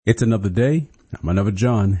It's another day. I'm another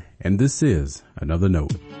John, and this is Another Note.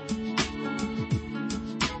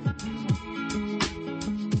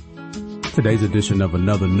 Today's edition of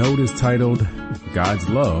Another Note is titled, God's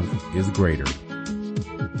Love is Greater.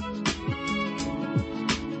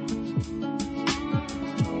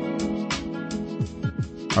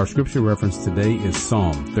 Our scripture reference today is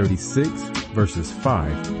Psalm 36, verses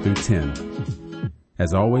 5 through 10.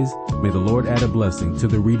 As always, may the Lord add a blessing to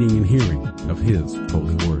the reading and hearing of His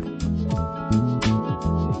holy word.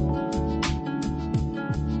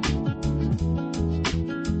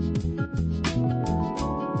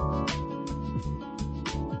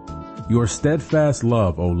 Your steadfast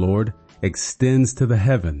love, O Lord, extends to the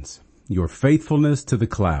heavens, your faithfulness to the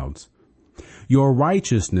clouds. Your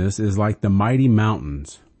righteousness is like the mighty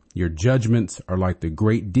mountains. Your judgments are like the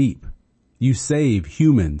great deep. You save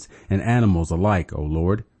humans and animals alike, O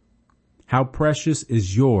Lord. How precious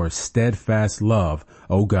is your steadfast love,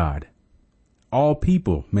 O God. All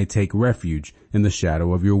people may take refuge in the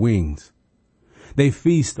shadow of your wings. They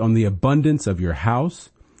feast on the abundance of your house,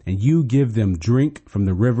 and you give them drink from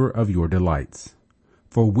the river of your delights.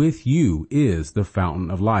 For with you is the fountain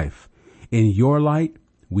of life. In your light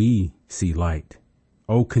we see light.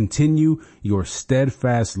 O continue your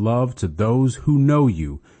steadfast love to those who know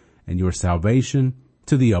you, and your salvation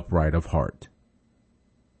to the upright of heart.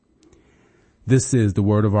 This is the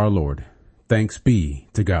word of our Lord. Thanks be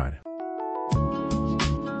to God.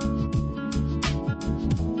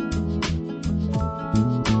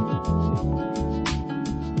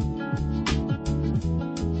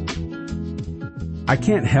 I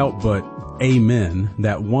can't help but amen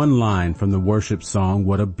that one line from the worship song,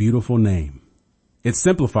 What a Beautiful Name. It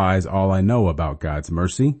simplifies all I know about God's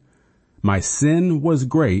mercy. My sin was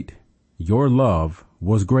great, your love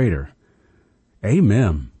was greater.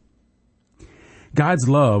 Amen. God's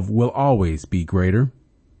love will always be greater.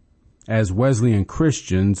 As Wesleyan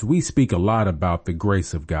Christians, we speak a lot about the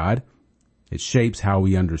grace of God. It shapes how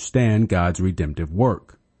we understand God's redemptive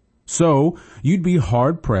work. So, you'd be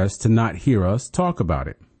hard-pressed to not hear us talk about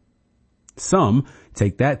it. Some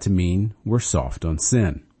take that to mean we're soft on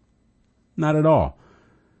sin. Not at all.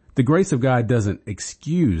 The grace of God doesn't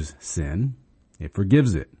excuse sin. It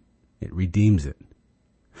forgives it. It redeems it.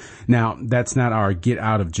 Now, that's not our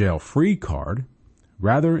get-out-of-jail-free card.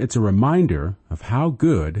 Rather, it's a reminder of how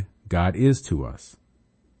good God is to us.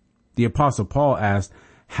 The Apostle Paul asked,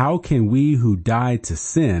 how can we who died to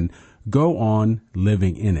sin go on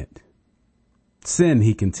living in it? Sin,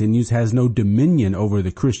 he continues, has no dominion over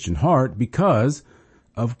the Christian heart because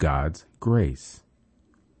of God's grace.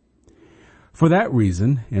 For that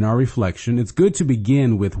reason, in our reflection, it's good to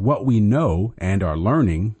begin with what we know and are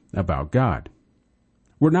learning about God.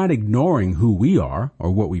 We're not ignoring who we are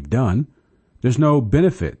or what we've done. There's no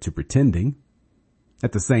benefit to pretending.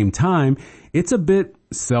 At the same time, it's a bit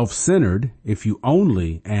self-centered if you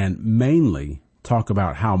only and mainly talk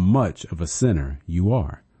about how much of a sinner you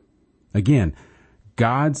are. Again,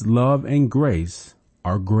 God's love and grace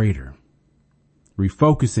are greater.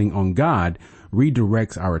 Refocusing on God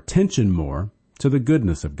redirects our attention more to the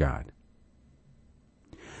goodness of God.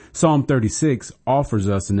 Psalm 36 offers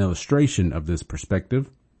us an illustration of this perspective.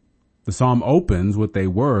 The psalm opens with a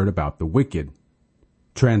word about the wicked.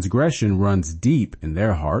 Transgression runs deep in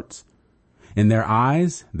their hearts. In their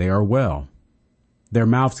eyes they are well. Their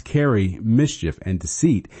mouths carry mischief and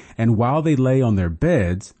deceit, and while they lay on their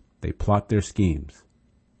beds, they plot their schemes.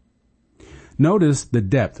 Notice the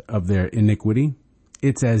depth of their iniquity.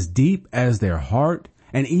 It's as deep as their heart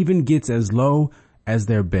and even gets as low as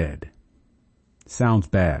their bed. Sounds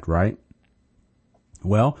bad, right?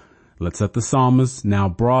 Well, let's let the psalmist now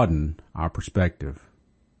broaden our perspective.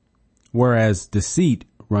 Whereas deceit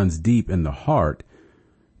runs deep in the heart,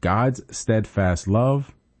 God's steadfast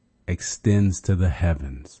love extends to the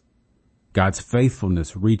heavens. God's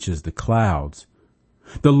faithfulness reaches the clouds.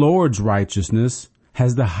 The Lord's righteousness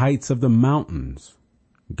has the heights of the mountains.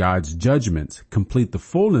 God's judgments complete the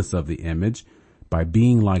fullness of the image by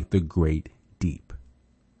being like the great deep.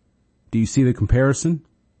 Do you see the comparison?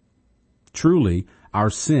 Truly, our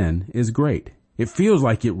sin is great. It feels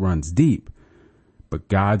like it runs deep, but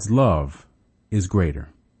God's love is greater.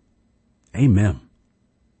 Amen.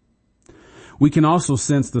 We can also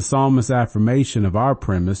sense the psalmist's affirmation of our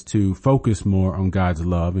premise to focus more on God's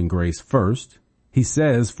love and grace first. He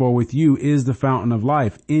says, for with you is the fountain of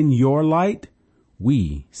life. In your light,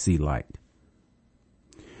 we see light.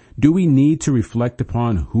 Do we need to reflect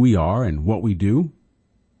upon who we are and what we do?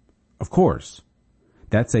 Of course.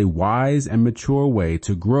 That's a wise and mature way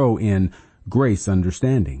to grow in grace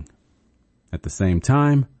understanding. At the same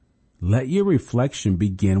time, let your reflection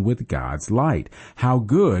begin with God's light, how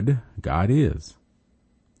good God is.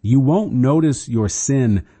 You won't notice your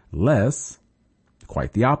sin less,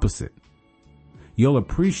 quite the opposite. You'll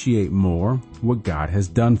appreciate more what God has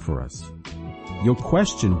done for us. You'll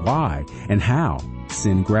question why and how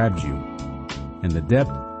sin grabbed you, and the depth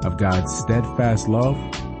of God's steadfast love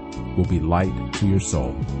will be light to your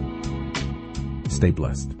soul. Stay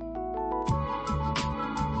blessed.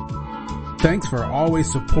 Thanks for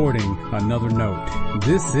always supporting Another Note.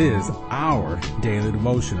 This is our daily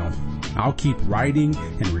devotional. I'll keep writing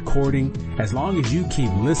and recording as long as you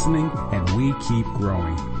keep listening and we keep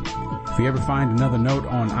growing. If you ever find Another Note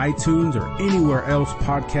on iTunes or anywhere else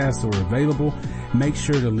podcasts are available, make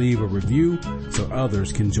sure to leave a review so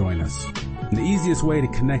others can join us. And the easiest way to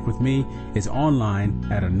connect with me is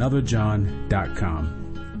online at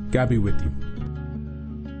anotherjohn.com. God be with you.